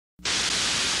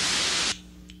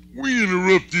We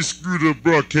interrupt this screwed up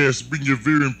broadcast to bring you a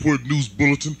very important news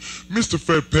bulletin. Mr.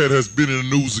 Fat Pat has been in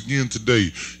the news again today.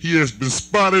 He has been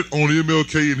spotted on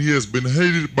MLK and he has been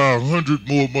hated by 100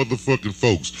 more motherfucking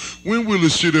folks. When will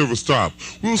this shit ever stop?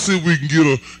 We'll see if we can get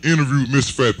an interview with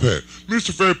Mr. Fat Pat.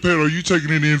 Mr. Fat Pat, are you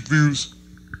taking any interviews?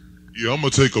 Yeah, I'm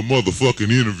gonna take a motherfucking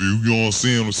interview, you know what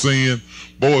I'm saying?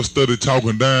 Boys started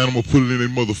talking down, I'm gonna put it in their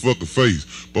motherfucking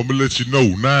face. But I'm gonna let you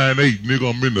know, 9-8,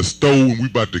 nigga, I'm in the store and we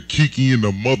about to kick in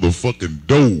the motherfucking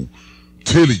door.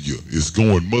 Telling you, it's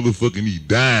going motherfucking eat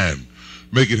dime.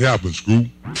 Make it happen, Screw.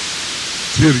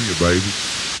 Telling you, baby.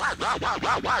 I got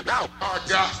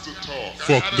to talk.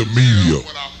 Fuck the media.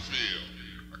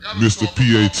 Mr.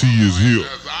 PAT is here.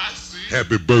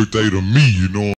 Happy birthday to me, you know.